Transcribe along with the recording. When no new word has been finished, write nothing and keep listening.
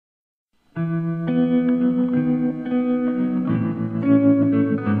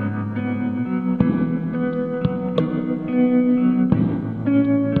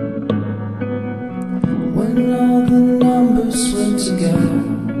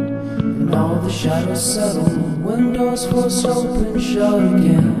shadows settle, windows force open, shut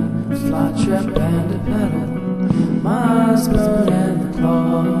again. A fly trap and a pedal. My eyes burn and the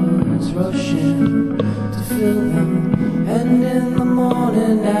claws rush in to fill them. And in the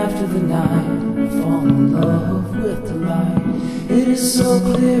morning after the night, I fall in love with the light. It is so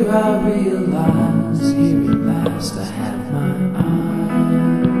clear I realize, here at last I have my eyes.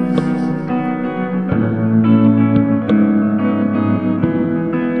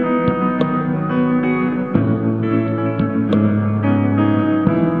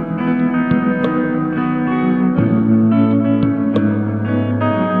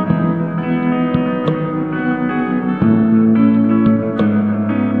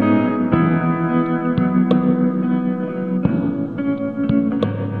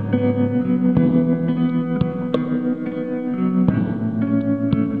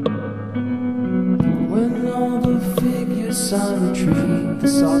 On retreat, the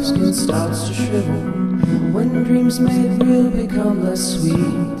soft skin starts to shrivel. When dreams made real become less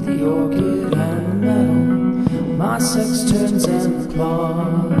sweet, the orchid and the metal. My sex turns and the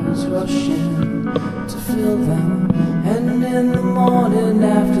claws rush in to fill them. And in the morning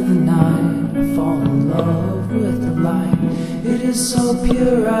after the night, I fall in love with the light. It is so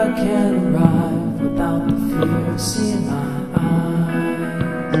pure I can't arrive without the fear of seeing my eyes.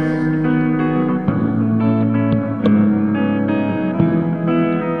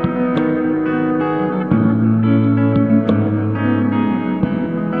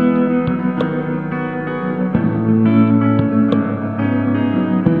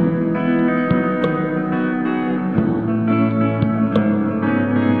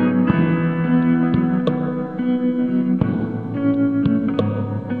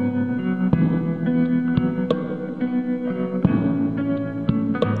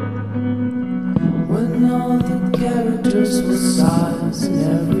 When all the characters were size and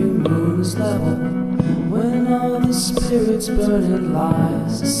every moon is level, when all the spirits burn in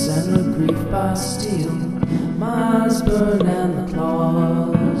lies, a scent of grief by steel, my eyes burn and the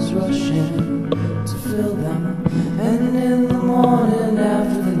claws rush in to fill them. And in the morning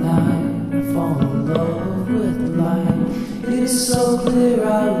after the night, I fall in love with the light. It is so clear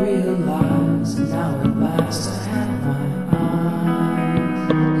I realize, and now at last I